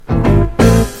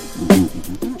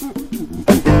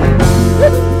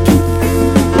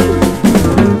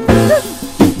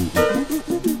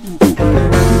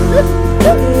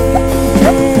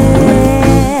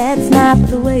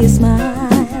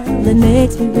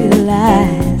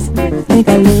realize, think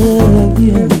I love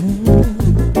you.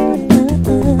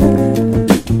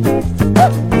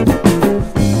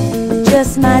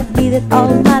 Just might be that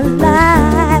all my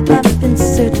life I've been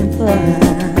searching for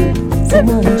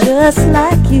someone just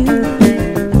like you.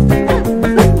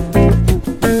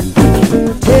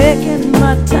 Taking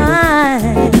my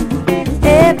time,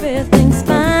 everything's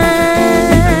fine.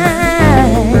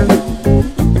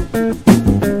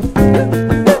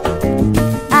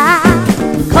 I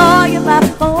call you by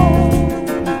phone,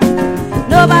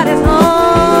 nobody's home.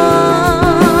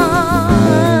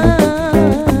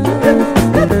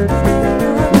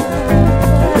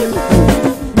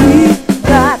 We've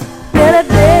got better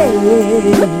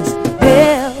days,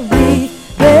 well, we've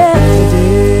better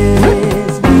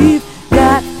days. We've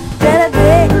got better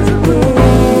days,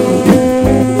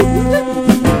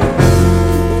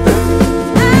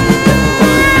 I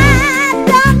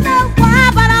don't know why,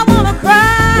 but I wanna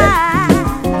cry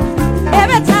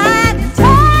every time you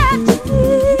touch me.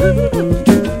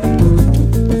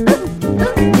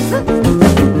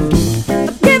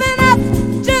 Giving up,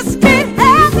 just can't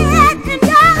help it. In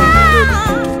your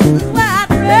arms is where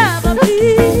I'd rather be.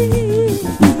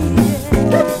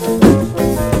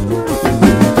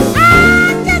 I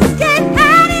just can't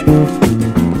hide it,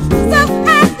 so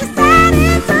I've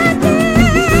decided to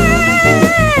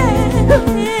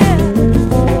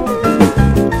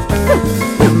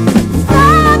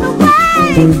Start away.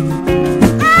 I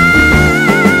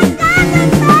got to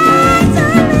learn to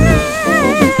live.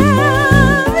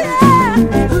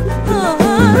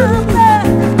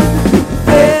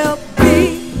 There'll be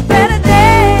better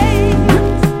days.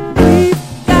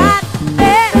 We've got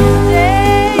better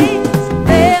days.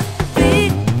 There'll be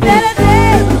better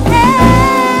days.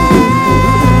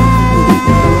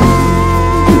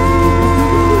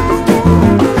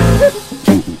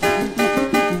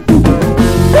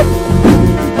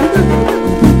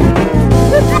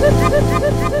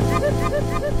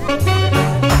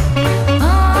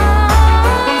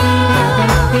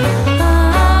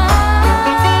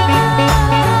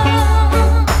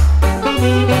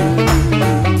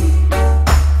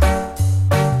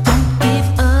 Give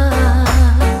up,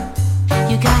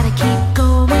 you gotta keep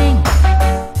going.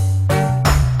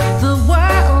 The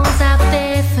world's out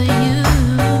there for you.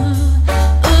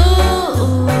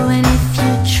 Ooh, and if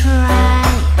you try,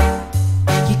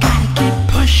 you gotta keep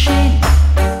pushing.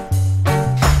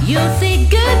 You'll see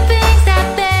good things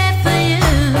out there for you.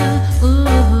 Ooh,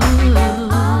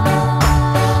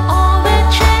 all the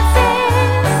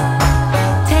chances,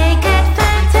 take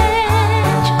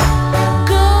advantage.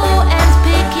 Go and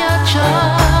pick your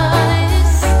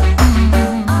choice.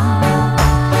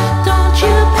 Don't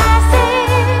you pass it,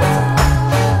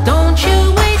 don't you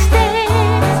waste it.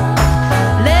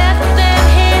 Let them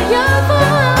hear your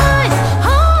voice.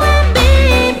 Oh, and be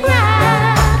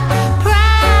proud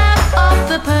of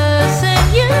the person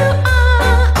you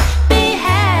are. Be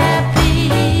happy.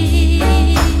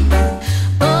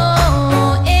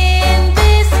 Oh, in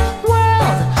this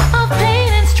world of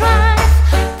pain and strife,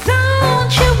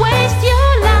 don't you waste your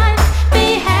life. Be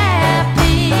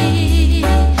happy.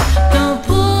 Don't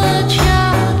put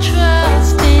your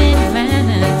trust in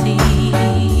vanity.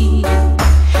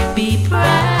 Be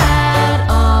proud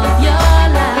of your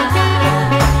life.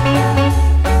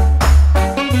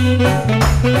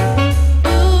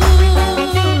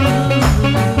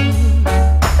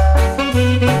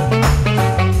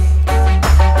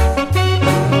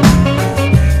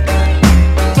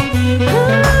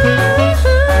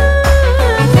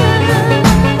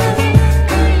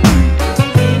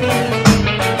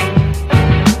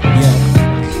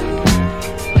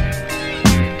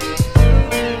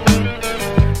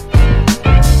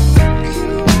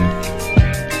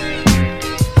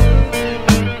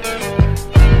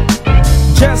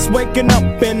 Just waking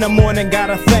up in the morning,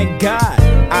 gotta thank God.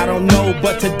 I don't know,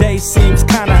 but today seems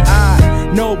kinda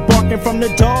odd. No barking from the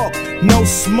dog, no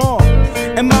small.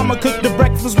 And mama cooked the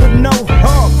breakfast with no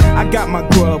hog. I got my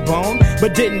grub on,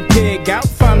 but didn't pig out.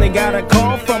 Finally got a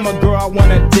call from a girl I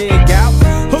wanna dig out.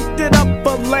 Hooked it up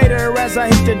for later as I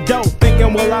hit the dough.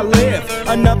 Thinking, will I live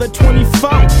another 24?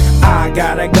 I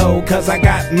gotta go, cause I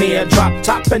got me a drop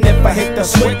top. And if I hit the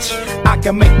switch, I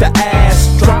can make the ass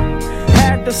drop.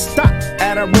 Had to stop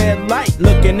at a red light,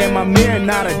 looking in my mirror,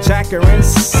 not a jacker in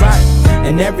sight.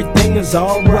 And everything is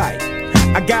alright.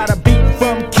 I got a beat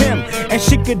from Kim, and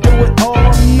she could do it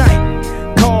all night.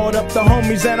 Called up the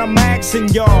homies and I'm asking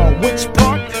y'all, which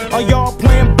part are y'all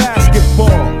playing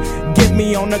basketball? Get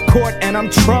me on the court and I'm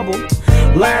troubled.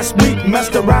 Last week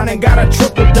messed around and got a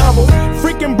triple-double.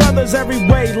 Freaking brothers every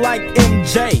way like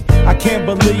MJ. I can't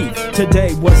believe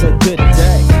today was a good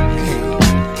day.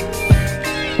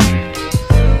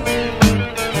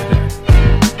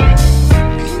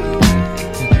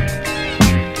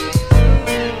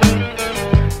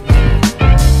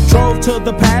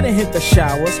 the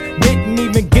showers. Didn't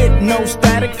even get no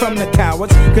static from the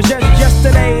cowards. Cause just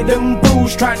yesterday, them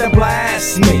fools tried to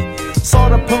blast me. Saw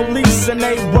the police and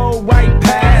they rolled right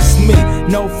past me.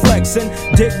 No flexing,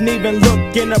 didn't even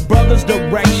look in a brother's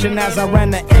direction as I ran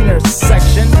the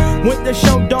intersection. Went to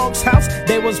Show Dog's house,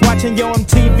 they was watching Yo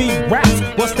MTV Raps.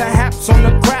 What's the haps on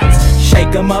the craps?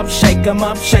 Shake 'em up, shake 'em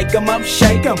up, shake 'em up,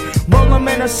 shake 'em. Roll 'em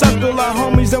in a circle of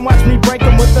homies and watch me break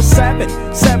 'em with a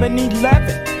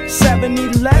 7-11,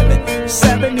 7-11,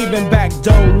 7 even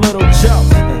backdoor Little Joe.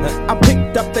 I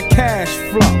picked up the cash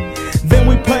flow. Then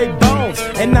we played bones,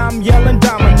 and I'm yelling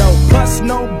domino. Plus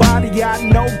nobody I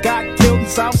know got killed in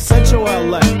South Central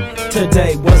LA.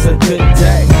 Today was a good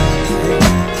day.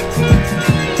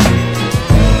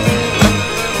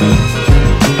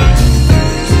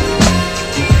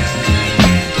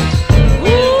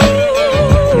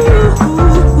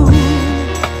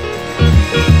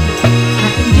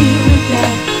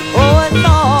 Oh, it's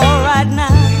all right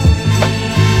now.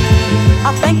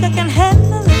 I think I can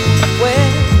handle it. Well,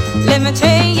 let me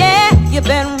tell you, yeah, you've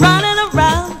been running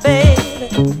around, baby,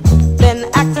 been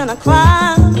acting a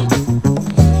clown,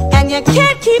 and you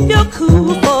can't keep your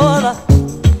cool for the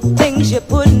things you're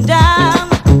putting down.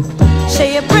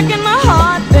 Say you're breaking my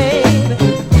heart, baby,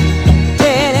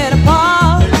 tearing it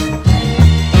apart.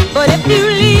 But if you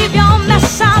leave your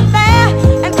mess out there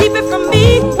and keep it from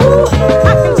me, ooh,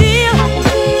 I can deal, I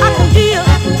can deal, I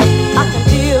can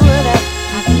deal with it.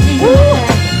 Ooh,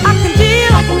 I can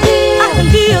deal, I can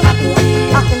deal, I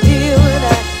can deal with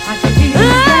it.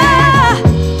 Ah,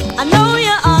 I know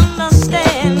you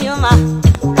understand, you're my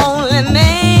only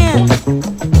man.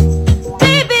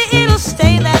 Baby, it'll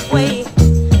stay that way,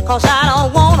 'cause I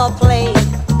don't wanna play.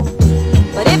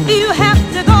 But if you have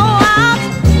to go out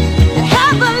and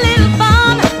have a little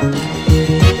fun,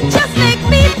 just make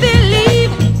me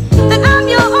believe that I'm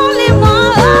your only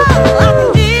one. Oh, I can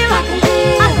deal, I can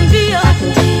deal, I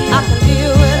can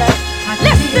deal with it.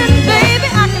 Listen, baby,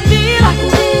 I can deal, I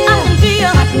can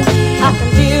deal, I can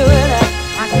deal with it.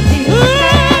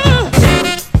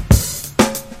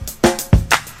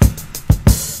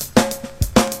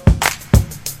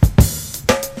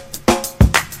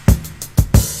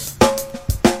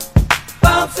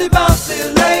 Bouncy, bouncy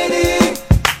lady,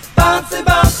 bouncy,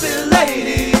 bouncy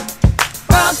lady,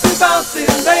 bouncy, bouncy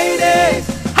lady.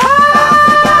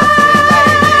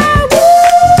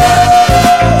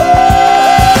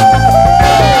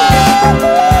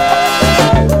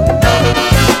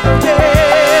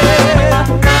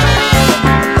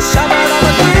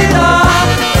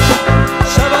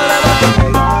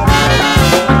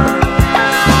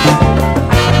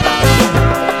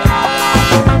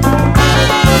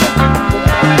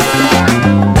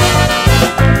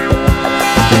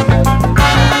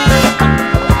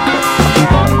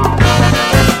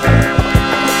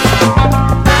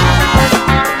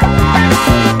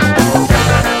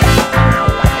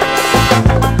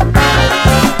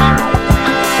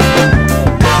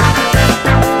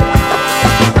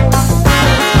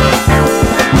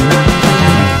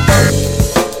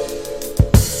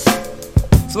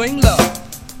 Swing low,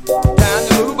 time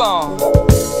to move on.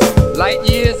 Light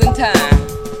years in time,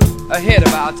 ahead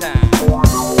of our time.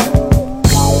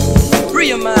 Free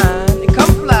your mind and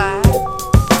come fly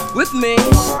with me.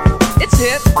 It's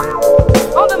hit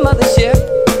on the mothership.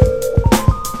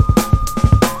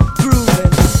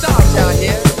 Grooving stars out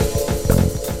here,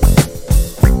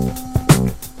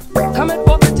 coming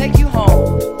forth to take you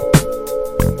home.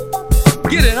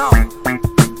 Get it on.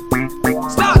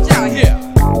 Stars out here.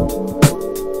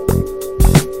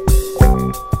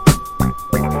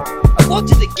 I want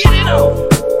you to get it on.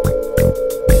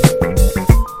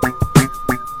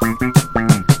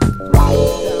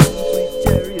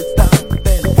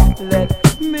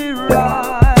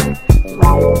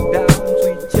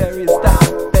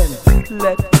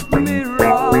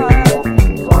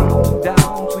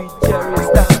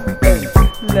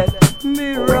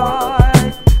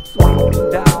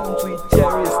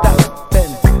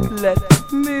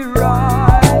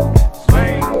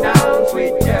 Swing down,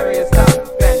 sweet chariot,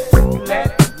 stop and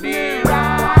let me ride.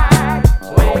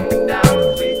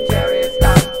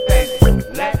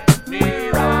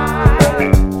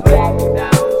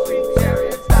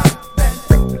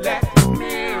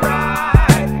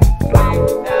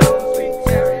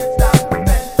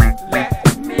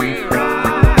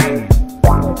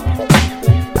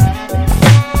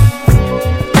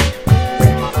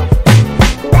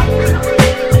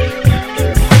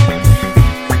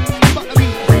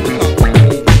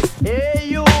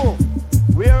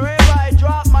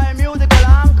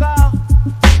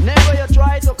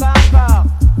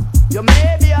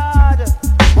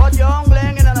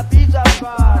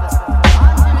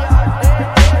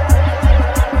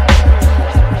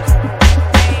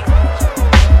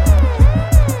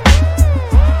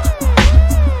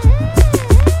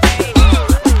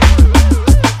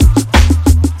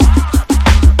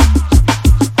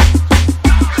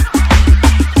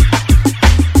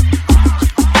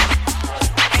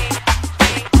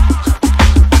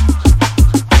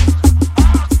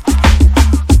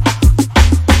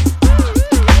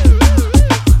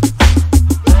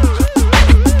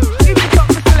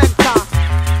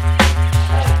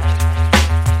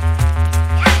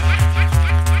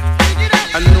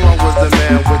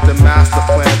 man with the master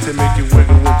plan to make you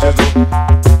wiggle and jiggle.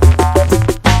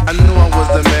 I knew I was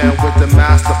the man with the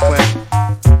master plan.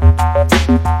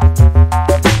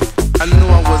 I knew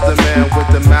I was the man with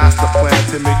the master plan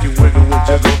to make you wiggle and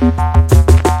jiggle.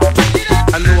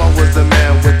 I knew I was the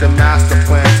man with the master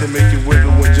plan to make you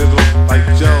wiggle and jiggle like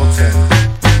Jolton.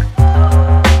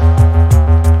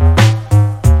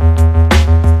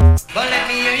 But let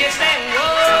me hear you say,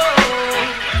 whoa,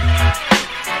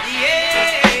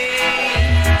 yeah,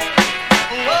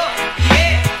 whoa,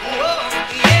 yeah, whoa,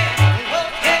 yeah, whoa,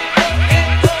 yeah,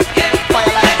 whoa, yeah.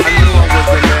 I knew I was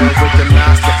the man with the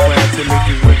master plan to make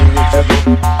you wiggle and jiggle.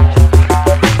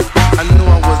 I knew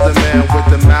I was the man with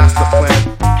the master plan.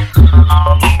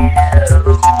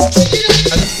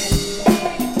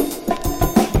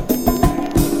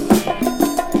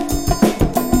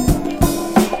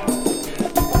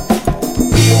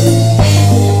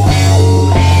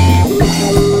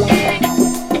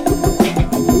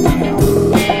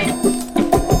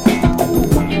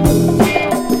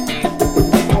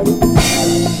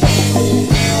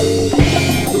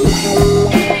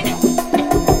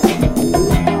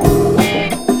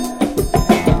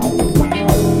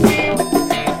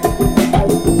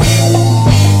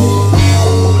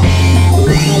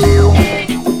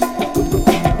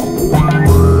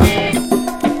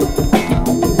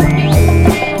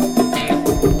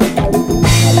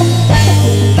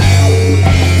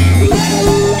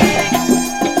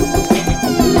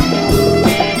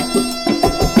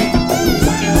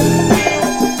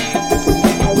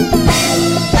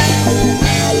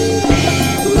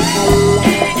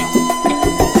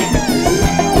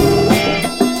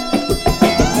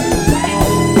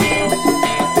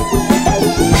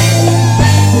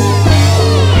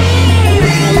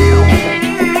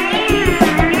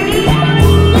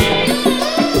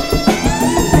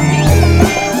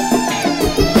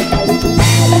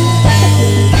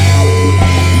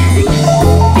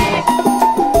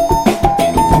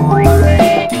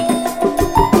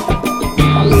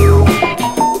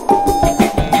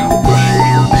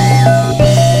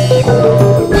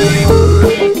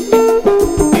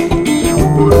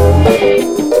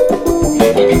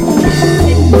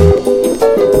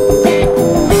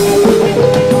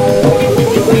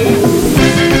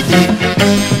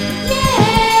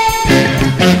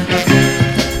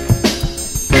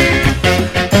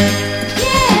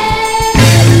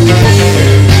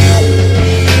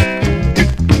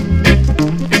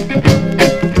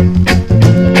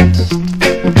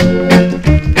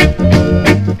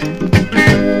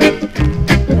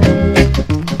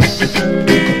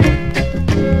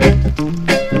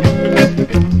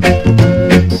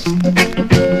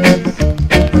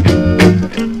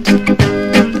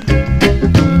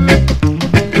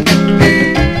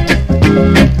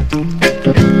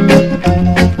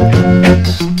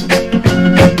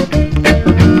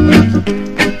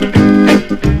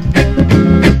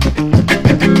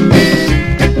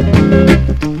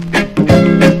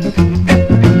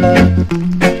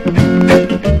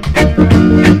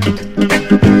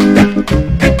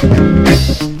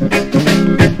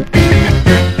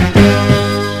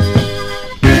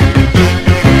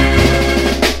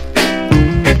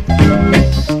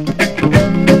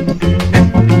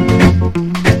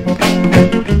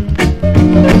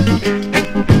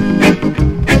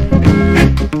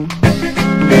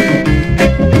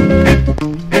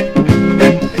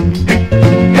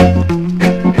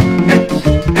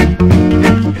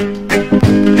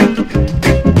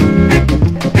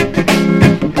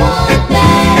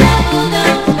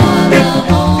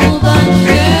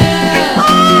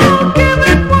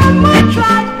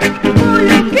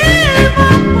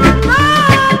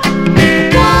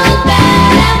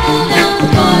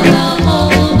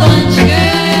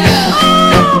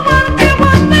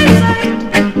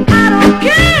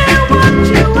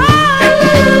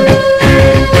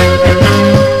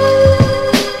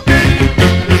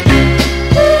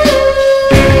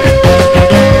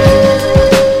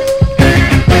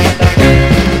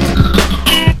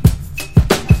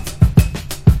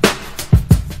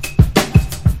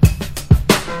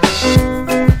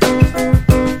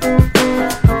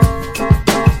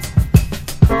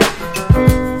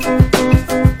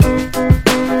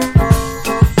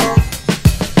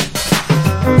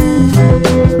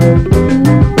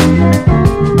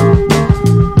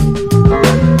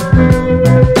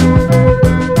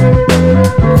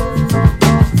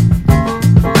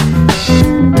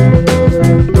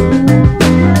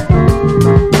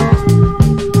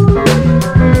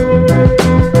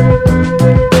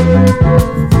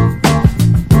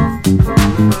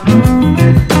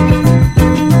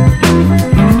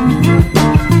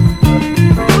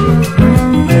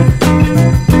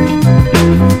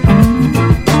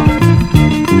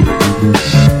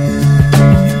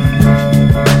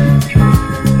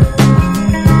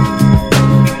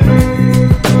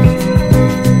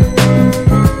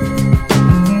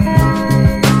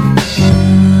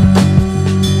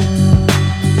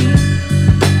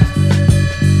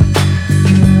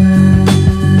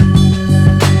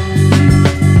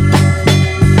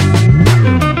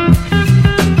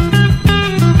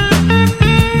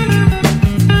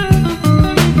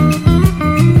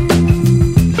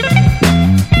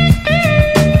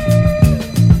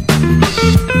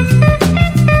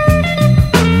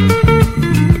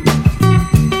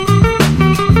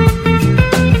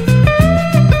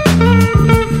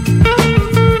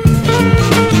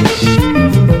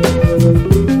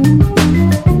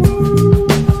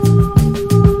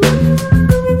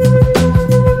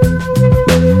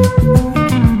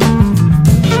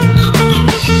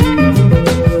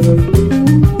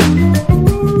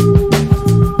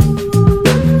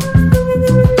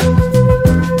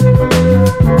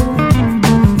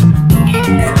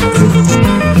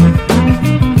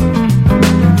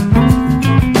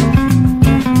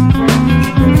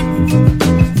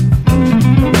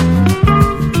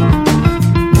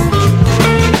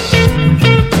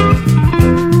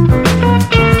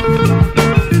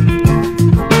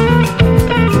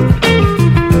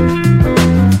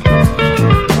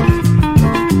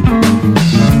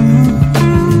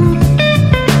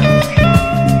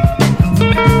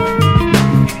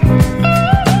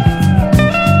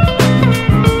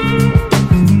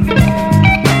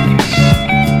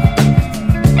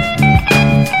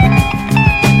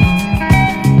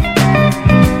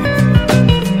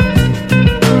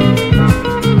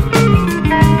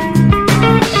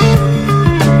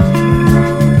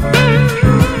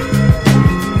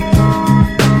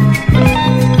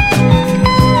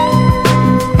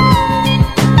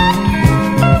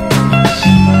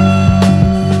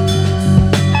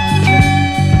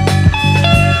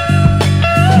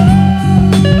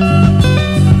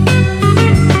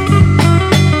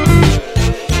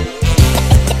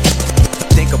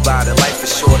 provided. Life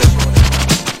is shorter.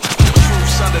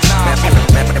 Truth's undeniable.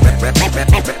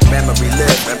 Memory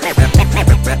live.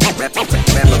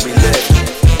 Memory live.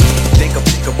 Think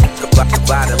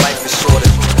about it. Life is shorter.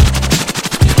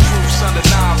 Truth's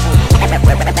undeniable.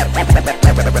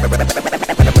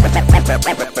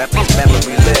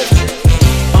 Memory live.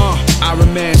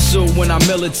 Iron Man suit when I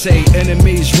militate.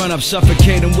 Enemies run up,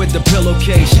 suffocating with the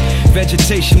pillowcase.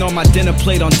 Vegetation on my dinner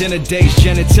plate on dinner days.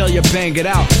 Genitalia bang it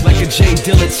out like a J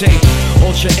Dilla tape.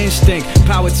 Ultra instinct,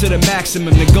 power to the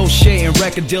maximum. Negotiating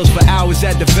record deals for hours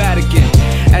at the Vatican.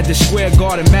 At the Square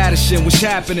Garden, Madison, what's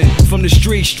happening? From the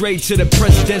street straight to the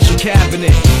presidential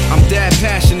cabinet. I'm that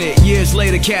passionate, years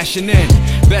later cashing in.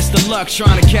 Best of luck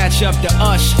trying to catch up to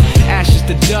us. Ashes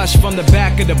to dust from the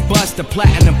back of the bus. The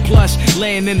platinum plus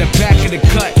laying in the back of the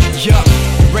cut. Yup,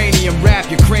 uranium rap,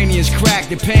 your cranium's cracked.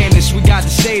 They're paying this, we got the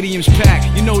stadiums packed.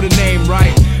 You know the name,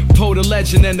 right? Poe the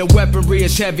legend and the weaponry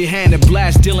is heavy-handed.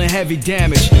 Blast dealing heavy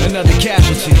damage, another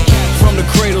casualty. From the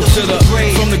cradle to the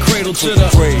from the cradle to the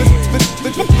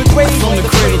from the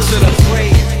cradle to the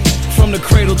from the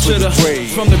cradle to the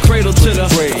from the cradle to the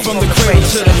from the cradle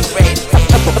to the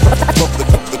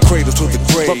the cradle to the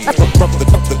grave.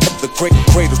 The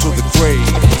cradle to the grave.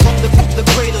 The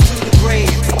cradle to the grave.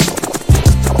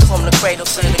 From the cradle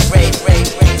to the grave.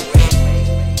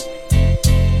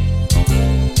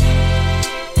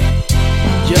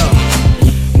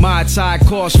 My tide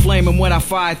course flaming when I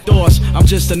fire thoughts. I'm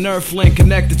just an earthling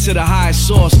connected to the highest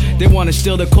source. They wanna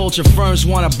steal the culture, firms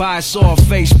wanna buy us off.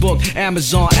 Facebook,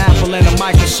 Amazon, Apple, and the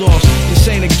Microsoft. This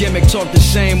ain't a gimmick, talk the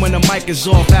same when the mic is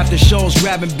off. After shows,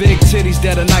 grabbing big titties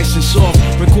that are nice and soft.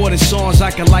 Recording songs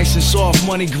I can license off.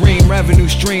 Money green, revenue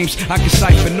streams I can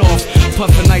siphon off.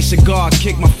 Puff a nice cigar,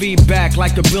 kick my feet back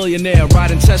like a billionaire.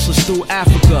 Riding Teslas through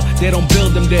Africa, they don't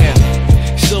build them there.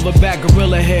 Silverback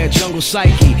gorilla hair, jungle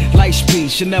psyche, light speed,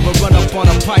 should never run up on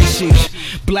a Pisces.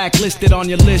 Blacklisted on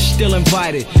your list, still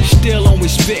invited. Still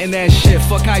always spitting that shit,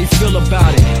 fuck how you feel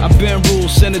about it. I've been ruled,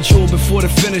 send a jewel before the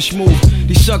finish move.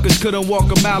 These suckers couldn't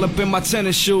walk a mile up in my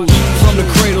tennis shoes. From the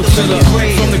cradle to the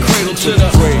from the cradle to the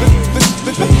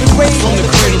from the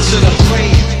cradle to the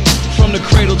from the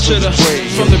cradle to the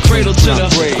from the cradle to the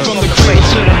from the cradle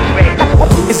to the.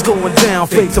 It's going down,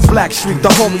 fade to Black Street. The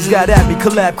homies got at me,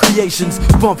 collab creations,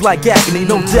 bump like agony,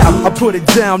 no doubt. I put it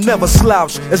down, never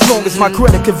slouch. As long as my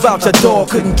credit can vouch, a dog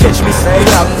couldn't catch me. Say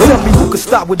out. Tell me who could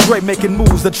stop with Dre making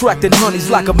moves, attracting honeys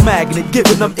like a magnet,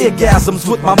 giving them orgasms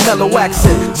with my mellow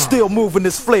accent. Still moving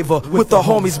this flavor with the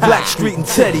homies Black Street and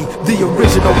Teddy, the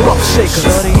original rough shakers.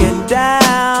 Shutting it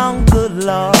down, good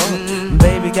lord.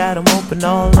 Baby got 'em open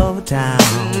all over town.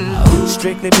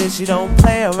 Strictly bitch, you don't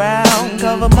play around.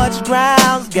 Cover much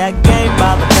grounds, got game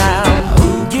by the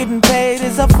town. Getting paid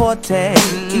is a forte,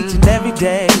 each and every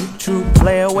day. True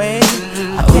play away.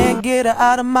 I can't get her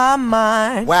out of my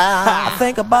mind. Wow. I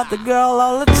think about the girl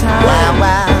all the time.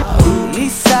 Wow.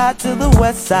 East side to the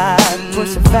west side,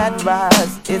 pushing fat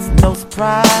rides, it's no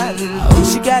surprise.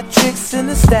 She got tricks in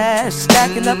the stash,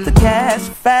 stacking up the cash,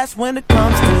 fast when it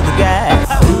comes to the gas.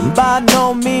 By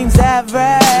no means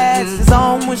average, it's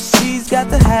on when she's got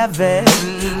to have it.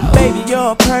 Baby,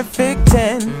 you're a perfect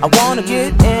 10, I wanna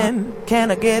get in,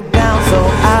 can I get down so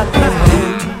I can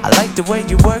win? I like the way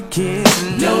you work it,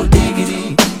 no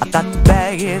diggity, I got to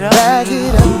bag it up. Bag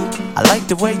it up. I like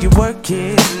the way you work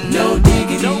it, no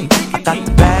diggity, I got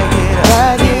to bag it up.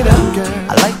 Bag it up, girl.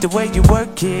 I like the way you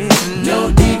work it, no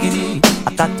diggity,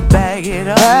 I got to bag it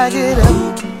up. Bag it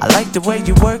up. I like the way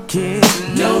you work it,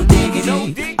 no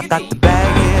diggity, I got to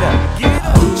bag it up.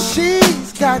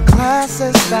 She's got class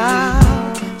and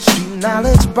style, street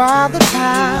knowledge by the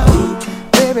pound.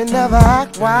 Baby never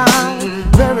act wild,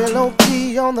 very low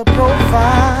key on the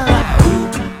profile.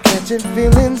 Catching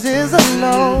feelings is a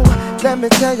no. Let me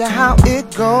tell you how it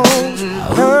goes.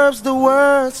 Herbs the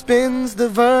word, spins the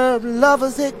verb.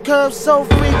 Lovers hit curves so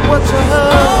freak what you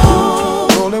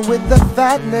heard. Rolling with the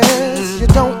fatness, you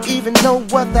don't even know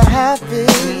what the half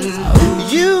is.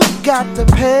 You got to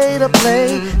pay to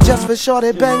play, just for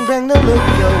shorty bang bang to look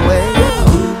your way.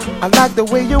 I like the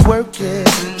way you work it,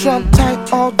 trump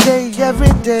tight all day,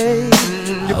 every day.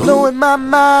 You're blowing my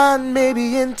mind,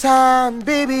 maybe in time,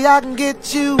 baby I can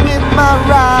get you in my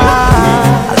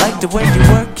ride. I like the way you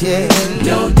work it,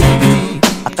 no diggity,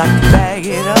 I got to bag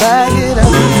it up. Bag it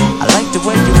up. I like the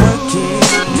way you work it,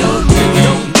 no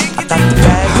diggity, I got to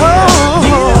bag it up.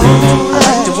 I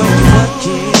like the way you work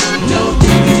it, no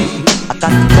diggity, I got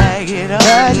to bag it up.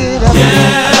 Bag it up.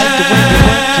 I like the way you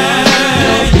work it,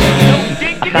 no diggity,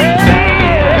 I got to bag it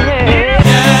up.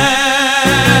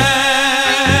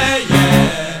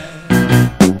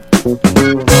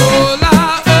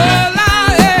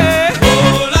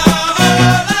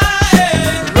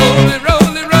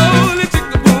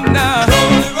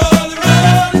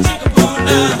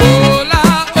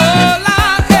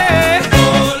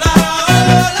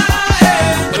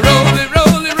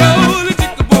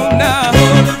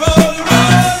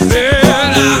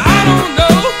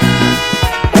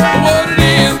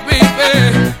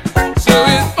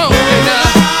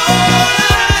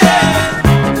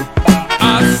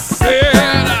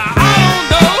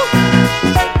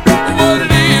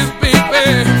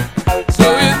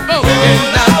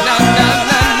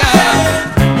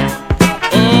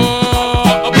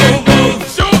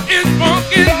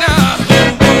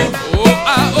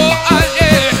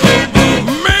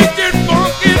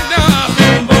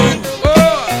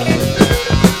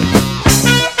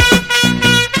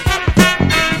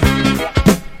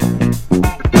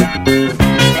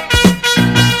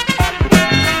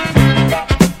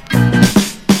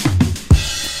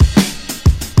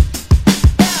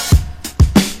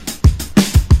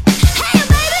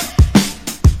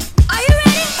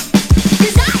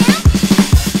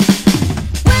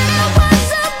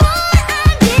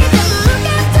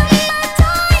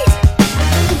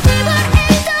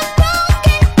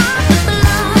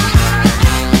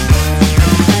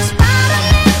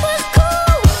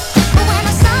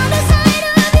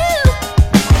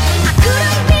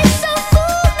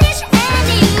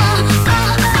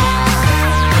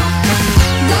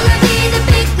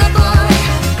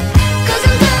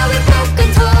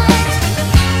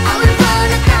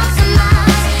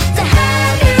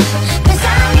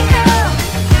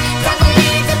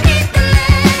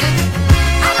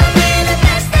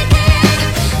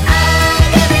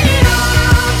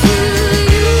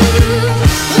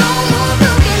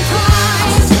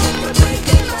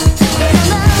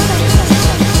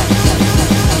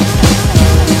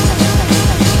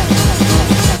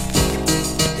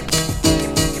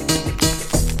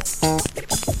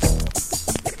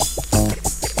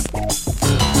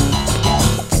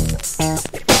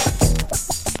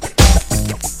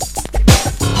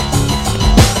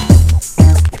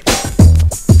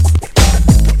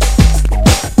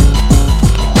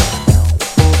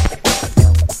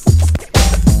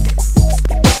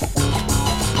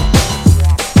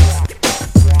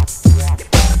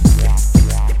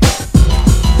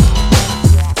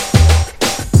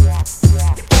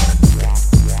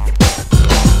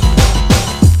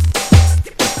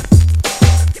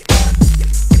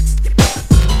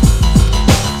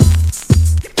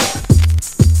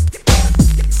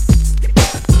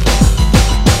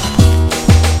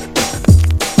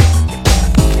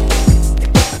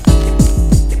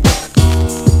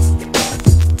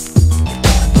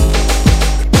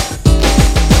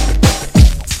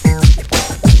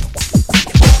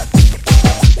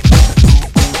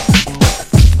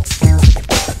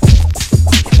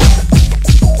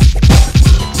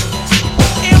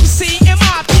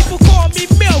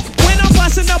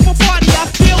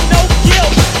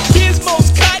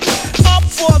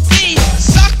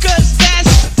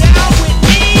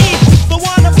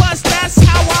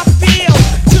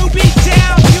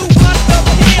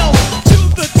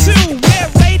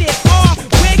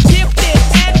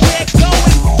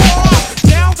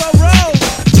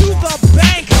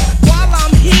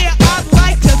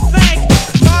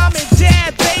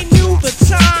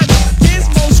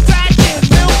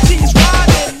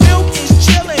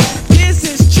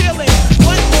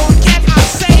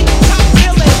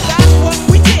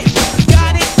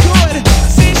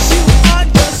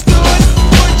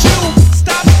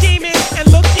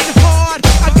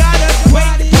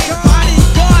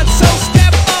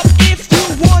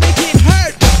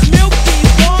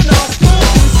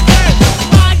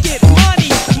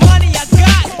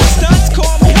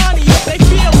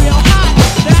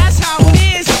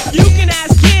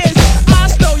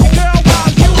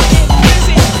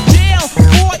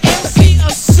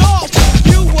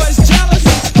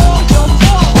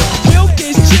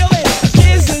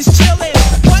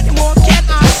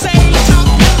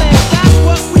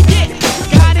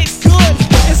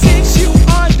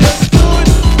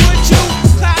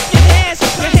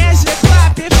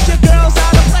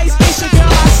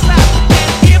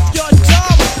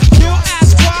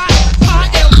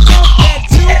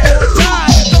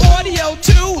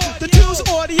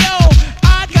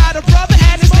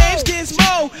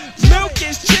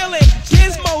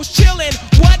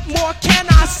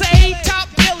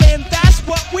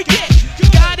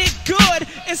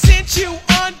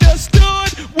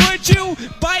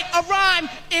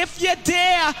 if you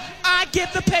dare. I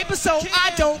get the paper, so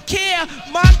I don't care.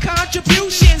 My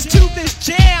contributions to this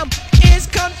jam is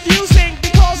confusing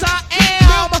because I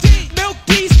am Milk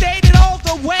D stated all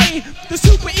the way. The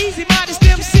super easy modest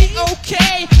MC,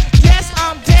 okay. Yes,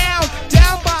 I'm down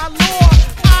by law.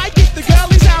 I get the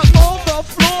girlies out on the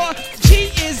floor. G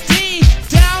is D,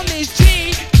 down is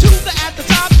G. To the at the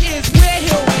top is where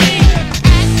he'll be.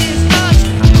 At is us,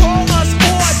 call us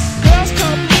on. Girls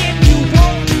come in, you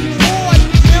won't be bored.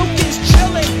 Milk is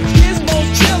chillin', Gizmo's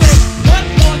chillin'. What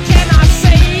more can I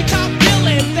say? Top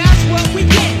billin', that's what we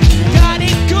get. Got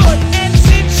it good, and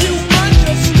since you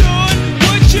understood,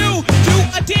 would you do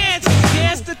a dance?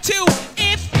 Dance the two.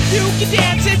 If you can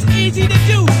dance, it's easy to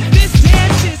do. This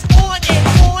dance is on and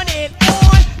on and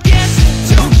on. Dance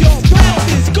till your breath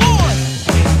is gone.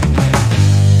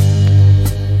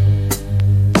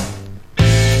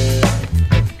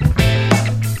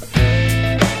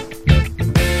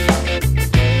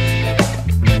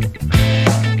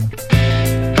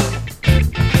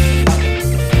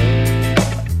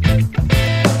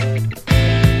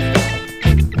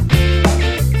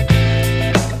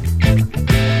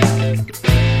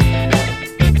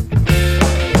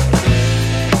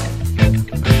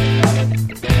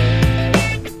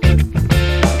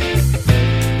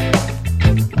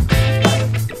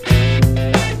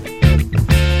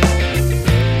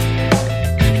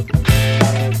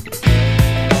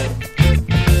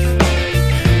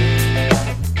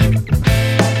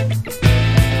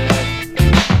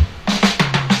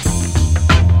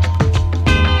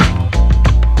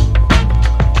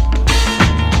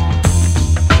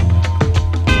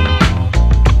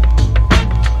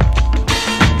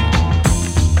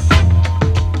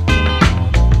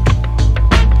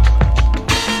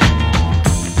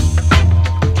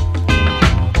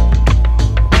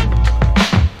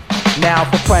 Now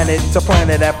from planet to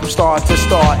planet and from star to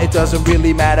star, it doesn't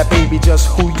really matter, baby, just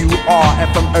who you are.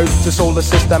 And from Earth to solar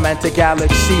system and to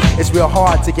galaxy, it's real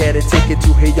hard to get a ticket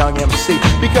to hear Young MC.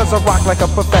 Because I rock like a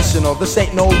professional, this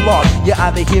ain't no lark. You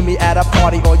either hear me at a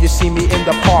party or you see me in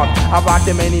the park. I rock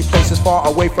in many places far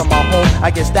away from my home.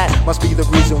 I guess that must be the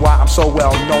reason why I'm so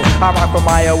well known. I rock from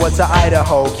Iowa to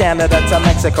Idaho, Canada to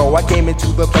Mexico. I came into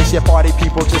the place, yeah, party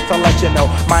people, just to let you know.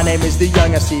 My name is the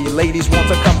Young MC. Ladies want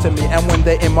to come to me, and when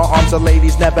they're in my arms, the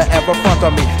ladies never ever front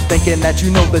on me, thinking that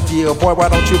you know the deal. Boy, why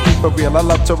don't you be for real? I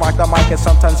love to rock the mic and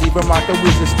sometimes even rock the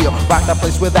wheels of steel. Rock the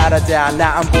place without a doubt.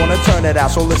 Now I'm gonna turn it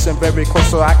out, so listen very close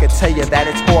so I can tell you that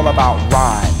it's all about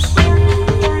rhymes.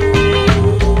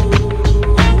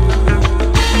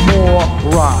 More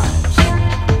rhymes.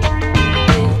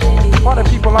 Party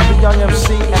people, I'm the Young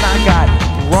MC and I got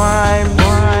rhymes.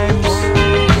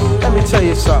 Let me tell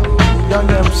you something. Young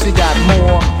MC got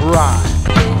more rhymes.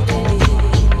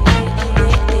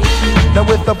 Now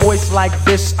with a voice like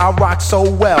this, I rock so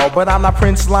well. But I'm not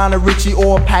Prince, Lionel Richie,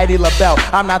 or Patti LaBelle.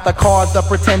 I'm not the Cards, the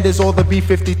Pretenders, or the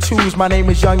B-52s. My name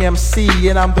is Young MC,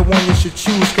 and I'm the one you should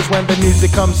choose. Cause when the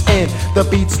music comes in, the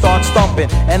beat starts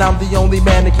thumping. And I'm the only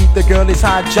man to keep the girlies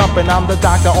high jumping. I'm the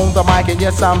doctor on the mic, and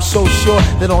yes, I'm so sure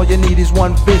that all you need is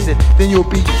one visit, then you'll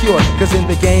be cured. Cause in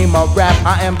the game of rap,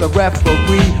 I am the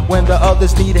referee. When the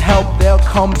others need help, they'll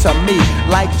come to me.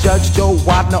 Like Judge Joe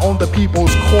Wagner on the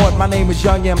People's Court. My name is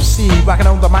Young MC. Rockin'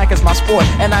 on the mic is my sport.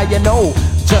 And now you know,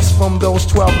 just from those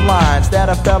 12 lines, that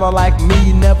a fella like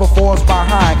me never falls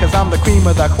behind. Cause I'm the cream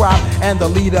of the crop and the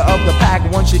leader of the pack.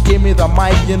 Once you give me the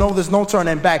mic, you know there's no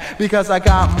turning back. Because I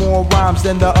got more rhymes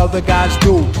than the other guys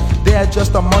do. They're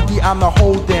just a monkey, I'm the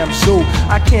whole damn zoo.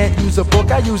 I can't use a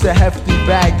book, I use a hefty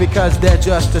bag. Because they're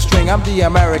just a string, I'm the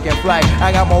American flag.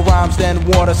 I got more rhymes than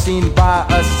water seen by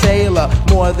a sailor.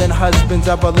 More than husbands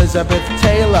of Elizabeth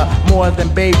Taylor. More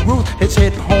than Babe Ruth, it's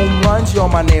hit home runs. Yo,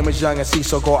 my name is Young MC,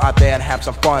 so go out there and have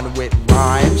some fun with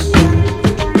rhymes.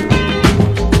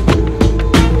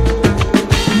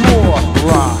 More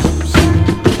rhymes.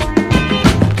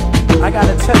 I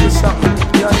gotta tell you something,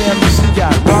 Young MC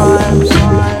got rhymes.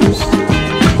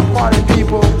 Party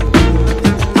people,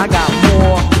 I got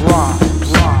more rhymes.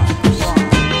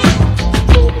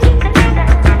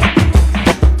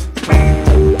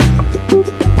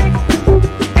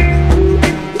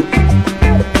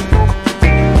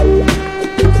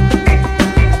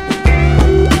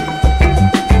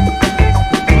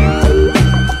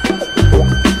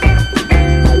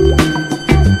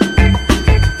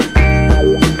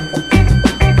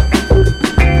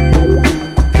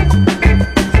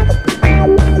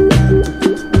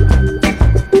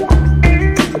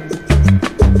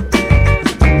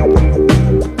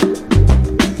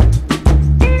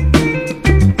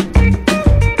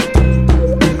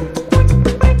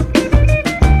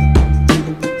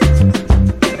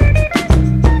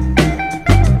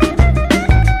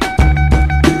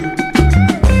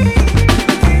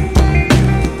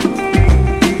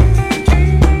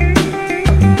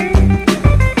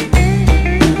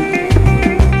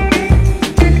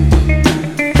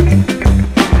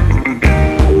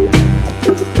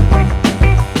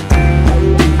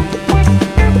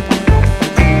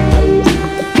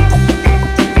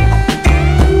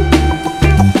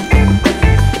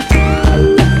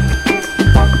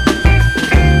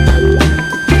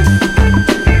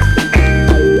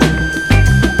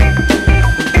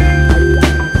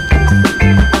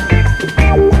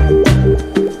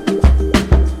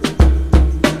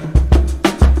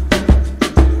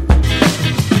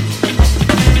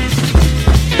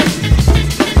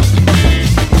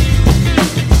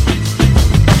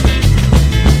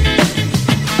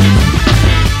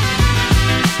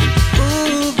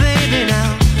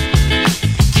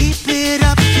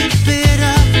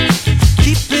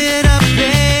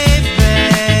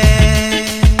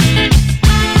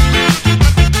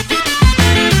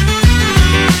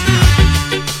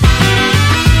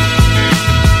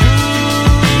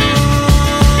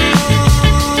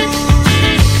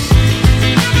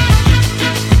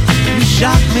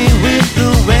 shock me with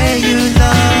the way you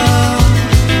love,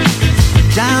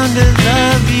 down to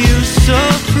love you so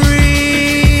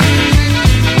free.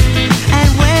 And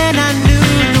when I knew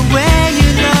the way you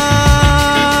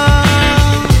love,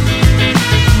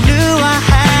 knew I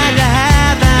had to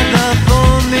have that love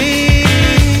for me.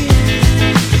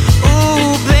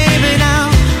 Ooh, baby,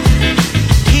 now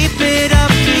keep it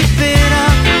up, keep it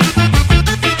up.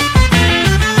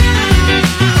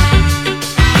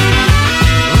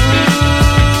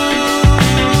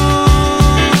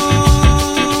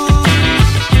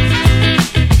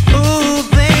 Ooh,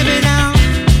 baby, now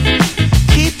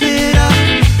keep it up.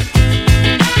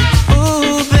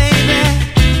 Ooh, baby,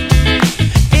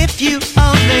 if you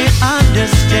only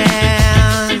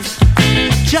understand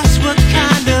just what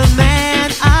kind of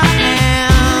man I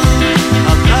am,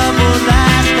 a love will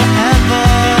last forever,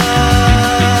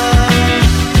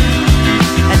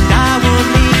 and I will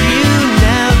leave you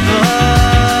never.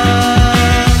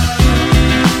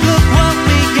 Look what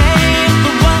we gave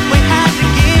for what we had to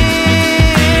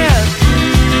give.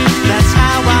 That's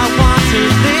how I want to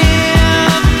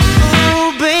live.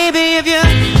 Ooh, baby, if you,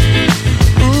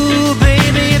 ooh,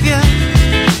 baby, if you,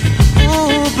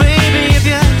 ooh, baby, if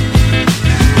you,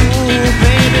 ooh,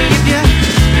 baby, if you,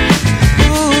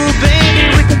 ooh, baby,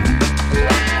 we can.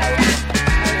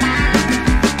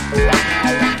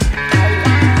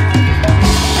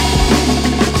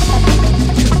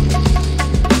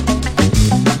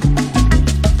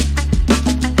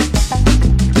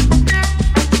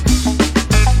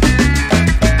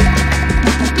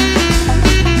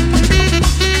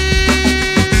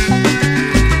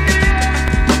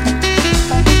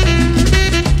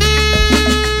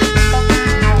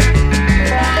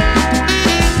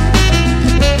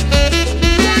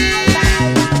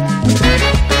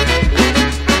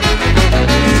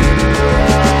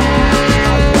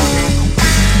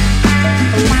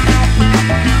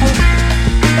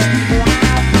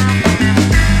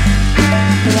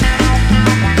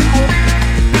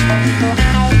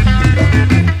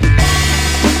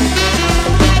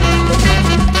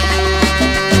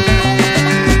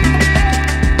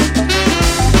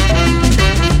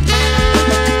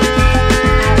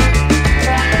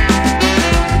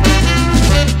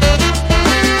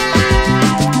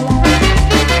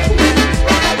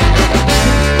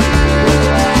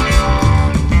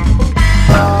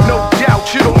 No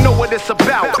doubt, you don't know what it's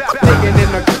about. Digging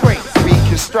in the crates,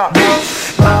 reconstruct.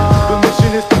 The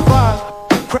mission is to find,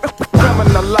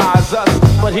 criminalize us,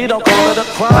 but he don't call it a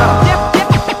crime.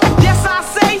 Yes, I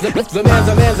say. The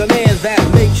man's that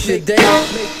makes your day.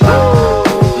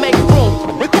 Make room,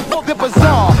 for the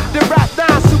bizarre, the rap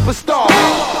 9 superstar.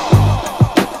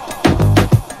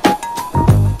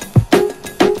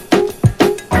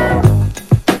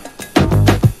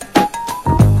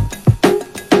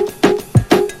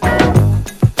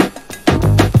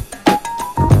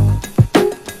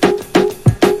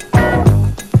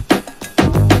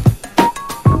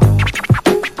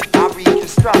 I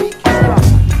reconstruct.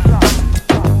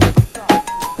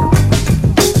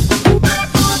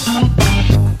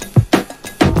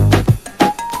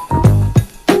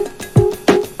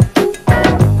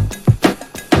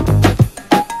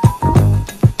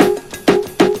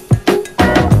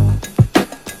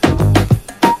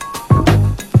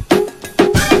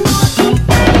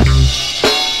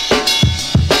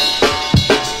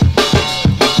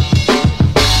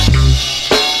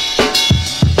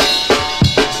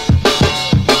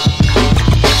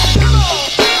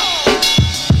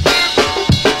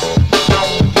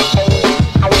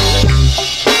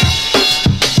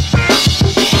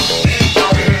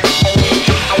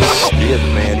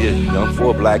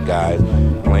 Black guys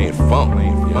playing funk,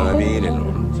 you know what I mean?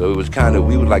 And so it was kind of,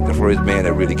 we were like the first band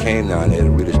that really came down there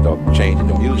to really start changing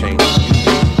the music.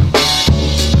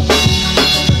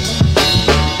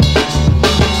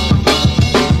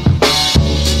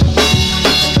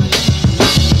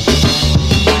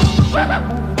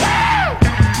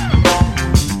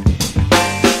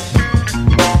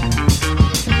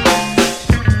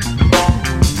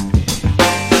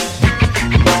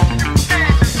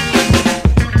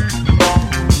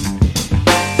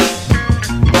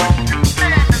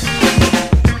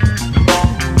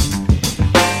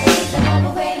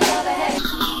 Way love ahead.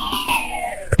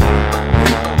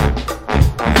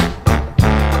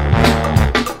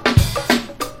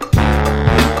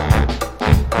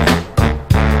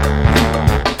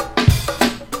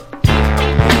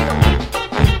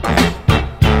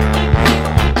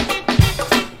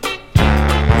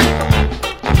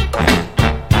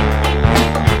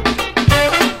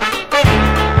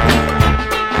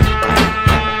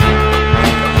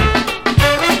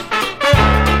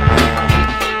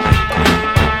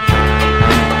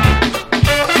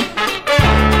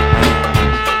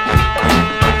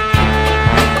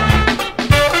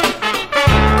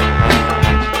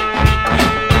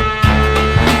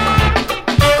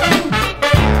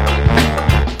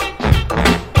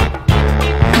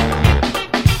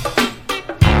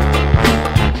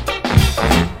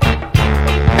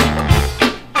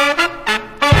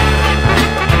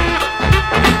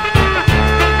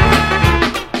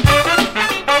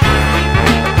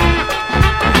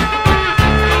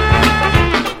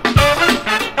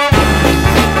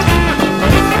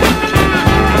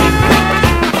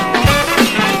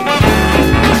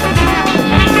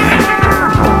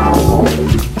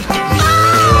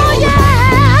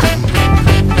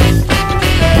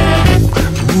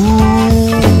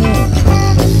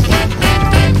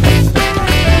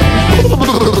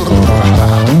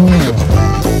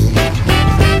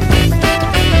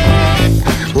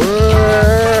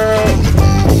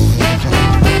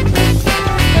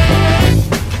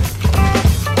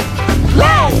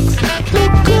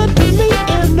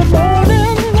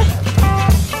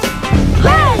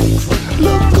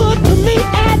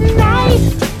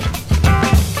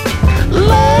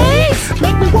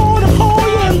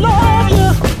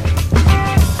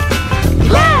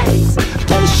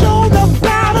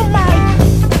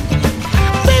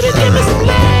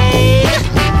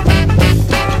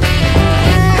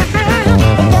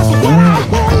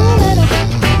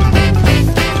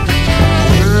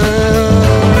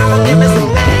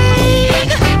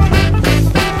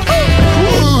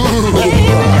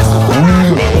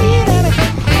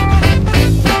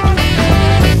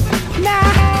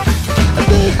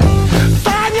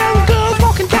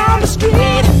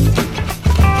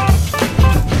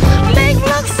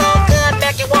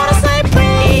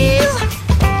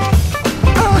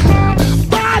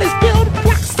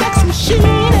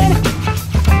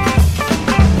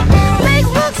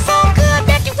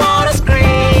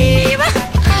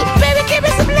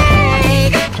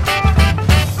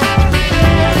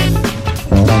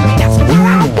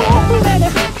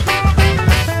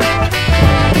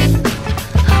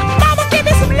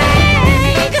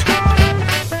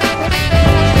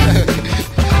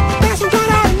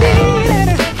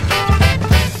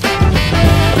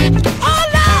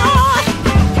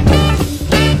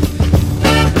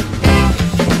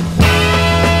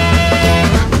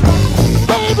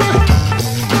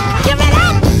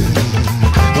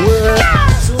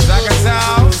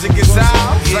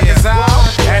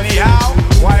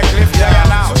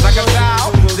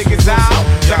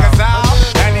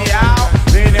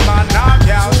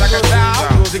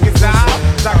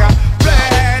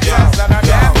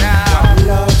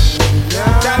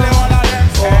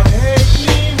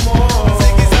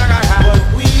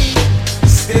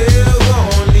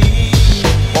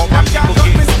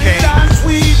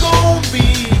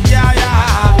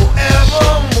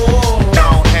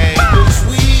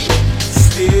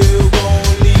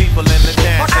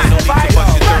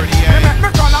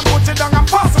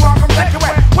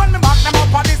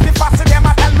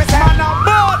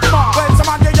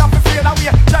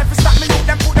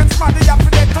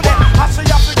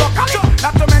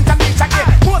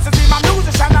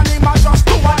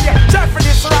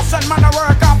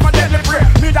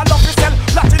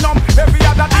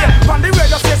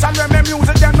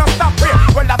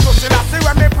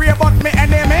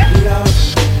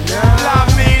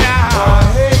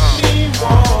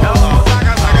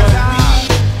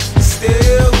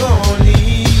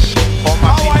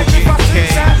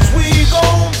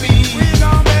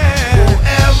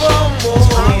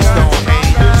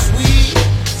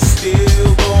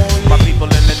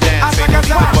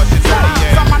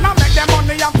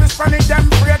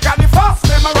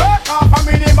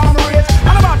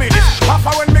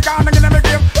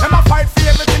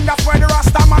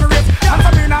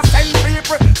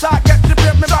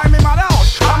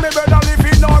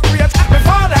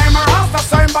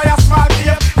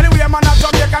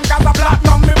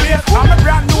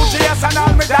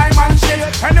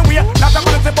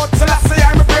 possibility, but Selassie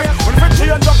I'm a brave. When we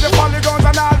change up the polygons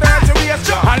and all the dirty ways,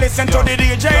 and listen to the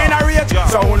DJ in a rate.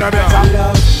 So who know better?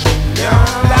 Love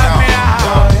me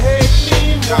now, hate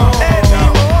me more.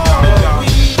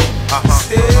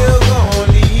 Still gon'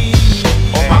 leave.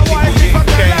 My wife is for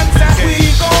the lenses.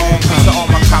 We gon' be all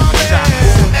my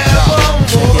conversation.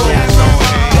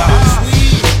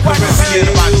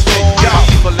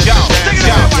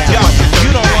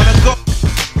 You don't wanna go.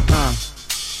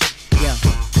 Yo,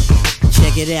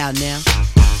 check it out now.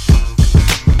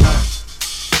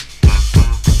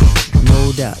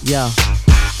 No doubt, yo.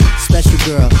 Special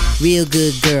girl, real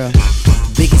good girl.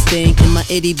 Biggest thing in my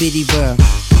itty bitty world.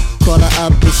 Call her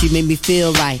up and she made me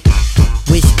feel right.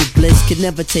 Wish the bliss could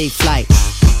never take flight.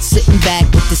 Sitting back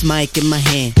with this mic in my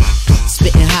hand,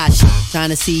 spitting hot shit, trying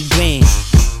to see grand.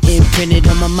 Imprinted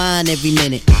on my mind every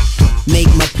minute. Make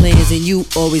my plans and you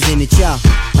always in it, y'all.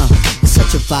 It's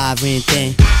such a vibrant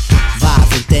thing.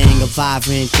 Vibrant thing, a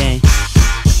vibrant thing.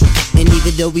 And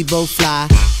even though we both fly,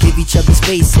 give each other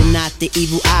space and not the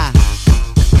evil eye.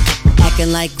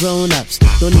 Acting like grown-ups,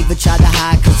 don't even try to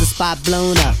hide cause the spot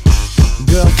blown up.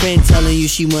 Girlfriend telling you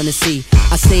she wanna see.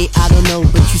 I say I don't know,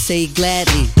 but you say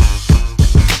gladly.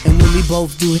 And when we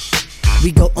both do it,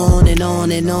 we go on and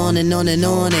on and on and on and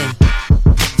on and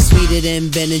sweeter than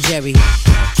Ben and Jerry.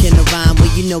 Can I rhyme?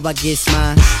 Well, you know I get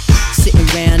mine. Sitting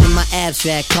around in my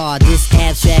abstract car. This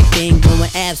abstract thing going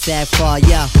abstract far,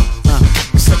 yeah.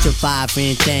 Such a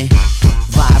vibrant thing.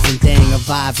 Vibrant thing, a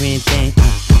vibrant thing.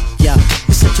 Yeah,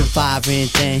 it's such a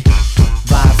vibrant thing.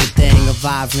 Vibrant thing, a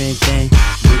vibrant thing.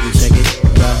 Check it,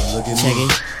 yeah, check it,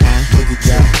 look at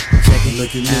ya, check it, look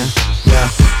at me,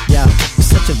 yeah, it's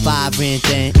such a vibrant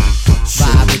thing.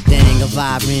 Vibrant thing, a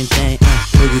vibrant thing.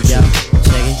 Look at ya,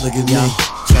 check it, look at me,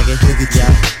 check it, look at ya,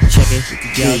 check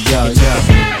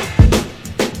it,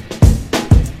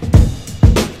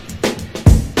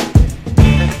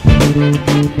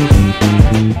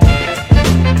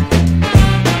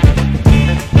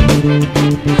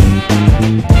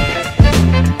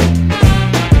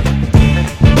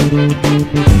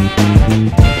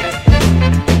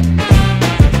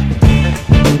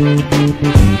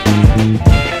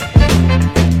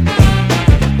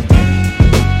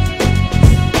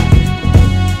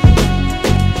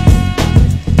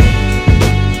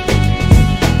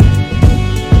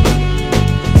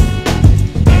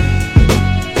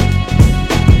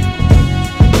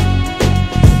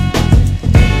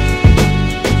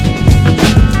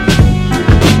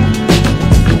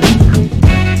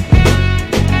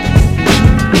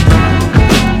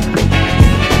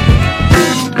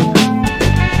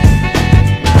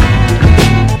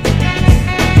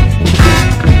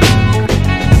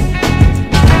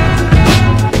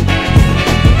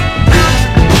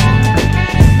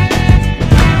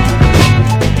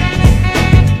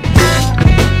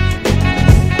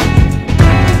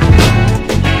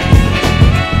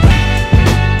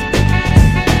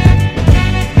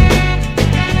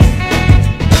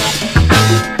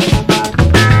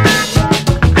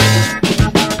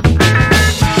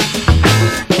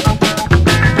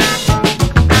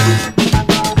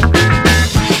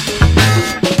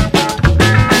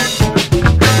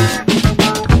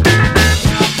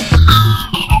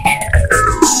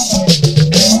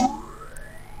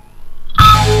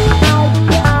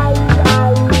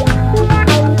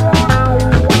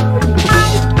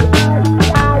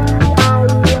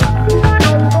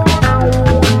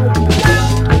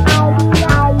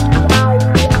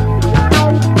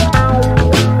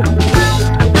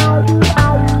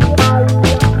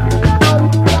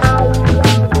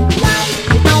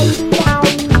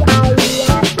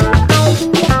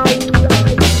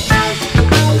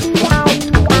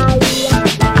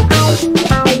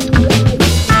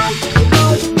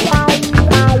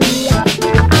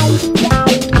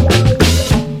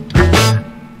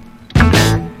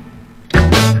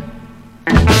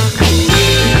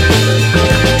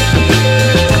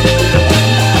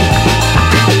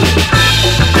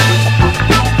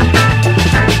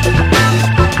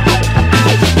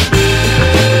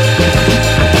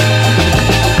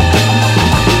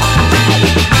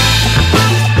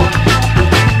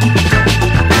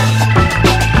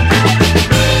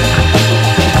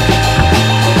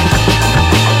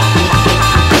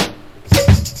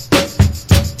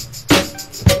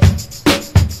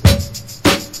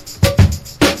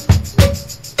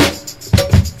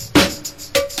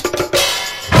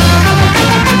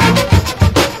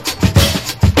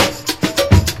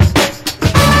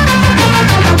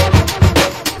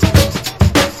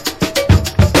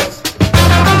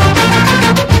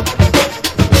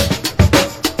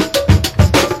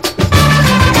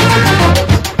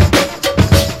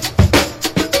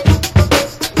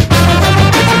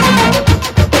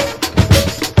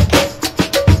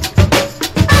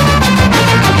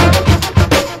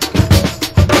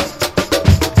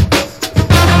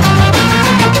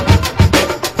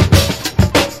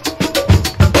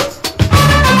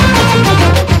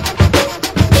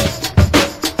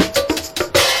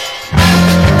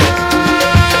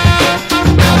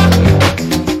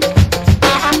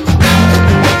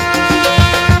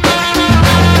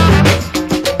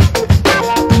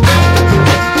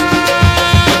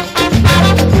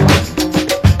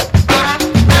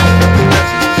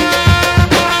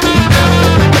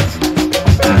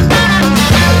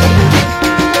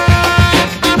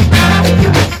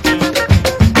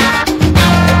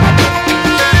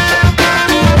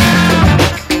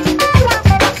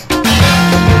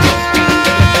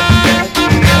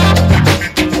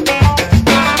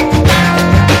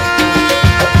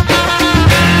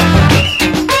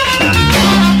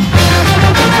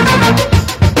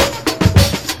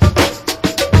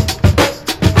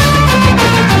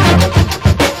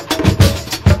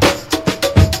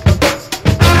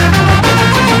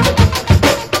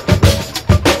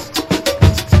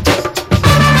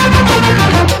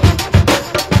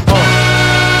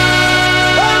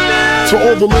 To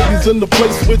all the ladies in the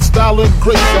place with style and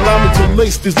grace, allow me to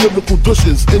lace these lyrical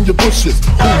douches in your bushes.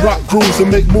 Who rock grooves and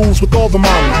make moves with all the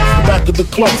mommies. The back of the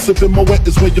club, sipping my wet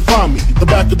is where you find me. The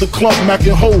back of the club,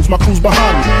 macking hoes, my crew's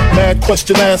behind me. Mad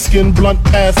question asking, blunt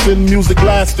passing, music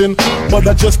lasting. But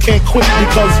I just can't quit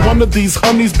because one of these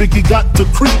honeys Biggie got to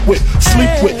creep with,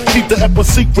 sleep with, keep the ep a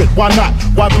secret. Why not?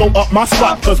 Why blow up my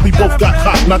spot? Cause we both got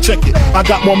hot. Now check it. I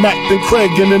got more Mac than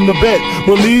Craig and in the bed.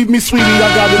 Believe me, sweetie,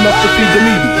 I got enough to feed the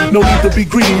needy. No need to be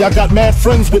greedy. I got mad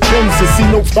friends with pens and see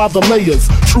notes by the layers.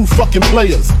 True fucking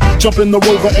players. Jump in the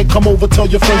Rover and come over. Tell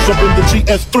your friends jump in the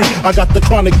GS3. I got the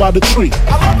chronic by the tree.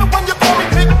 I love it when you call me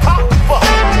Big Papa.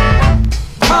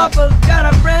 Papa's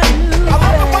got a brand new bag. I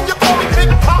love it when you call me Big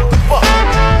Papa.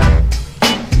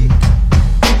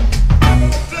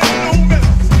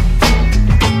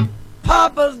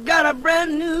 Papa's got a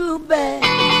brand new bag.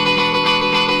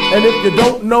 And if you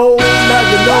don't know, now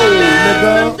you know,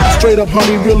 nigga. Straight up,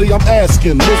 honey, really, I'm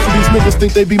asking. Most of these niggas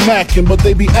think they be macking, but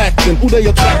they be acting. Who they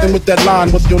attracting with that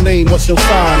line? What's your name? What's your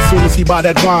sign? Soon as he buy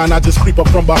that wine, I just creep up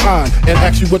from behind and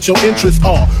ask you what your interests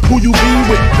are. Who you be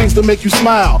with? Things to make you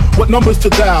smile. What numbers to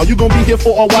dial? You gon' be here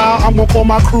for a while. I'm gon' call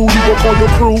my crew. You gon' call your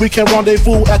crew. We can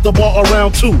rendezvous at the bar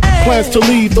around 2. Plans to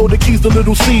leave, throw the keys to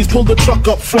little C's. Pull the truck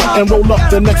up front and roll up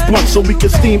the next blunt so we can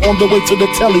steam on the way to the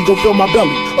telly. Go fill my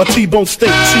belly. A T-bone steak,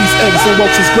 cheese, eggs, and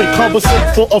roaches. Great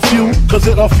conversate for a few, cause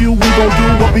in a few we gon'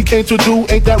 do what we came to do.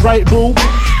 Ain't that right, boo?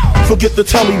 Forget the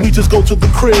telly, we just go to the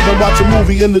crib and watch a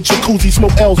movie in the jacuzzi,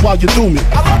 smoke L's while you do me.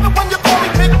 I love it when you call me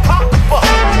Big Papa.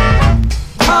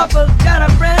 Papa's got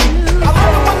a brand new bag. I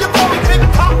love it when you call me Big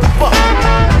Papa.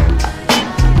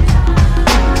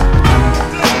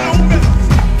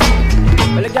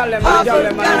 Papa's got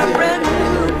a brand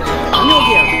new bag.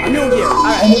 A new gear. All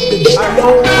right.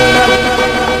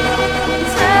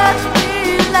 Touch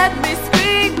me, let me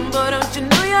scream, but don't you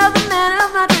know you're the man of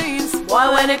my dreams? Boy,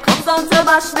 when it comes on to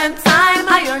bashment time,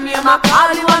 I hear me and my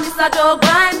party want Mr. Joe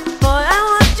grind. Boy, I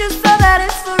want you so that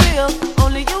it's for real.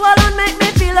 Only you alone make me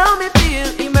feel how me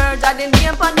feel. Emerge at the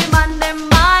name on the man, them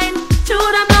mind. True,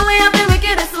 them know we have the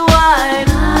wickedest wine.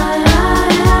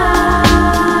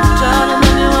 Try to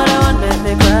make me what I want, make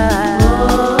me cry.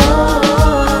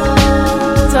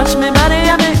 Touch me body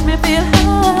and make me feel high.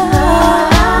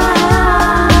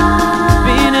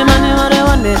 Being a man, what I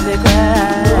want, make me cry.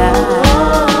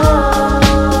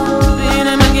 Being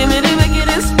a man, give me the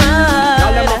wickedest pride.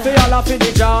 Y'all them a feel off the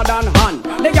Jordan hand.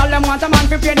 The y'all them want a man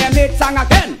to play them hit song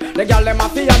again. The y'all them a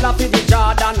feel off the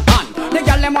Jordan hand. The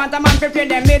y'all them want a man to play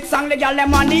them hit song. The y'all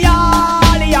them want the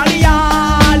Ollie, Ollie,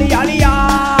 Ollie, Ollie,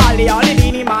 Ollie, Ollie,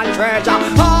 Dini man treasure.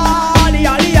 Ollie,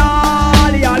 Ollie,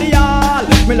 Ollie, Ollie,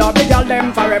 Ollie. Me love the y'all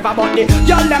them forever, but the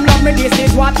y'all them love me. This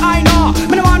is what I know.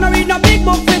 Me no wanna read no big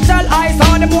book to tell I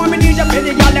saw. The more me need you feel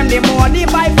the y'all them, the more the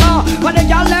vibe flow. But the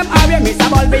y'all them are miss a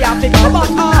ball, be a figure, but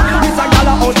this a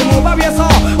y'all how to move away so.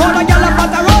 All the y'all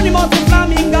fat around the must be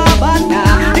flamingo, but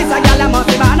this a y'all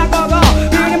must be man a go go.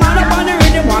 Me the man up on the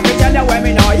rhythm, want to tell you where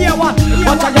me know hear what.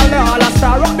 But a y'all them all a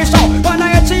star rock me show. When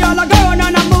I hit you all a go and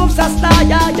a moves a star,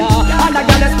 yeah yeah. And the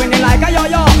y'all them spinning like a yo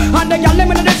yo. And the y'all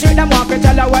them in the street, them want to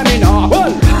tell you where me know.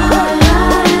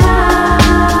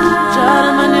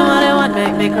 Jordan, man, you what I want,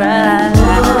 make me cry.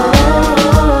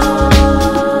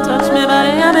 Touch me body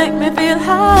and make me feel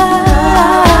high.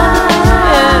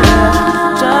 Yeah.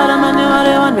 Jordan, man, you what I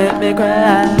want, make me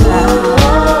cry.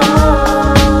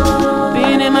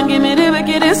 Being him and give me the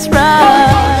wickedest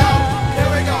ride. Here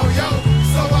we go, yo.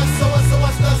 So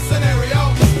what's the scenario?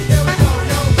 Here we go,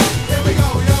 yo. Here we go,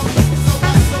 yo.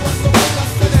 So what's the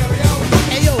scenario?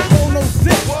 Hey yo, Bo knows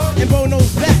this and Bo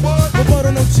knows that, but Bo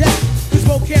don't know jack. Cause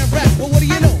Bo can't rap, but what do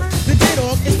you know? The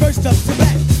J-Dog is first up to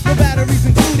bat. No batteries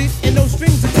included and no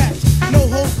strings attached. No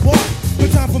holds barred, no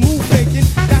time for move faking.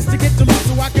 That's to get to loot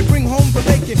so I can bring home the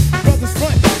bacon. Brothers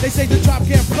front, they say the drop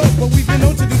can't float, but we've been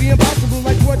known to do the impossible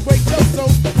like Broadway Joe. So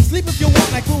sleep if you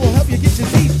want, like who will help you get your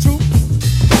Z's true.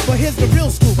 But here's the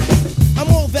real scoop. I'm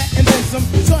all that and then some.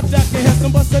 Short duck and have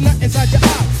some bust a nut inside your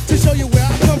eye to show you where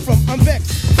I come from. I'm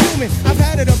vexed, human. I've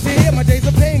had it up to here. My days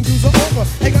of paying dues are over.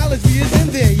 Acknowledge me is in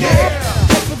there. Yeah.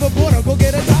 Head for the border, go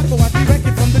get a taco. I direct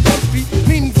it from the jump street,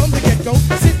 meaning from the get-go.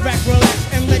 Sit back,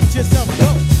 relax, and let yourself go.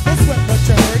 Don't sweat what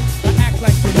you heard, but act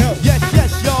like you know. Yes,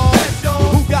 y'all.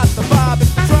 Who got the vibe?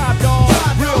 It's the tribe, y'all.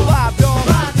 Real live, y'all.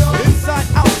 Inside,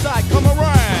 outside, come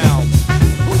around.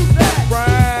 Who's that?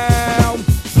 Brown.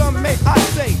 Some may I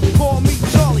say, call me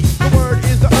Charlie. The word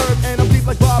is the herb, and I'm deep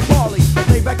like Bob Marley.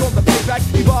 Lay back on the payback,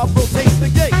 evolve, rotate the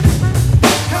gate.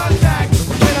 Contact.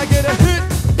 Can I get a hit?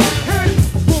 Hit.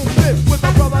 Boom, flip with a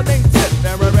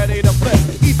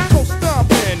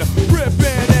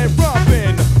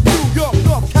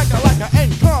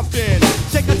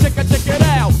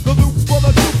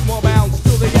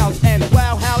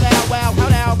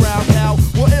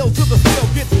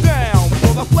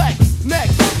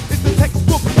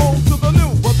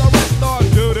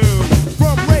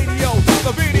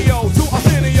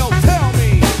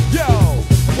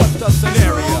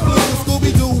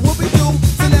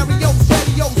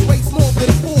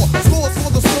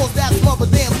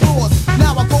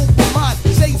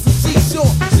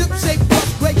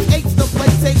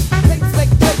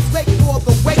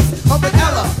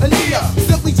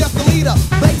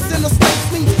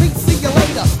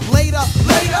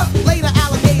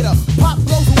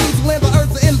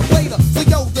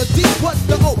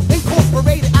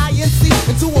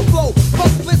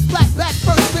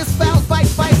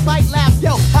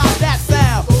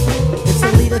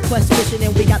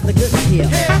here.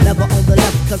 Never on the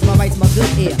left, cause my right's my good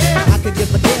ear. I could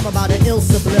give a damn about an ill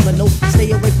subliminal.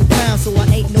 Stay away from crime, so I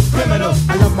ain't no criminal.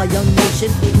 I love my young nation,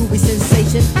 groovy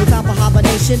sensation. No time for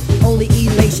hibernation, only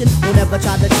elation. Don't ever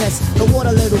try to test the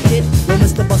water, little kid. Well,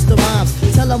 Mr. Busta Rhymes,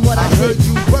 tell them what I heard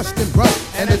you rust and rush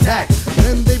and attack.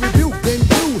 Then they rebuked, then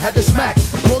you had to smack.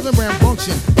 Causing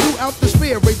rambunctious throughout the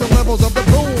sphere. Raise the levels of the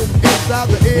boom inside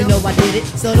the air. You know I did it,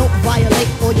 so don't violate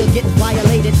or you'll get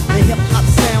violated. The hip-hop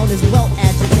sound is well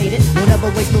agitated. Don't ever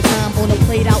waste no time on a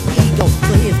played-out ego.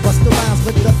 So here's Busta Rhymes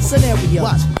with the scenario.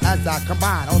 Watch as I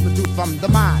combine all the truth from the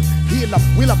mind. Heal up,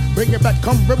 wheel up, bring it back,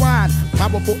 come rewind.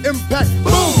 Powerful impact,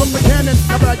 boom from the cannon.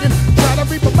 I'm bragging, try to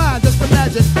reap a mind, just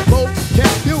imagine.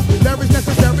 Vocabulary is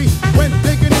necessary when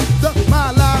digging into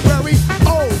my library.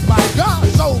 Oh my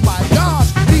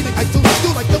gosh, feeling I do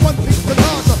like the one piece of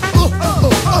Gaza.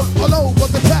 All over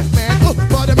the track, man.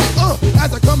 Pardon me,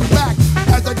 as I come back,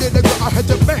 as I did I had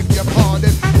to beg your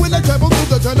pardon. When I travel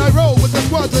through the turn, I roll with the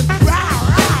squadron.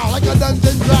 Row, like a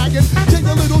dungeon dragon. Change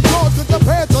a little jaws cause the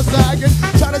pants are sagging.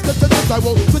 Try to step to this, I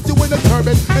will put you in a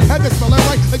turban and have it smelling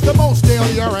like the most stale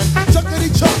urine. Chuckity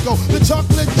choco, the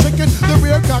chocolate chicken, the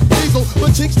rear cock diesel, the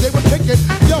cheeks they were kicking.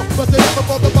 Yo, bust it up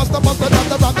before the buster,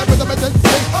 down the rhythm and then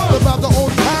sing about the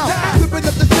old town. Flipping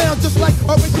up the sound just like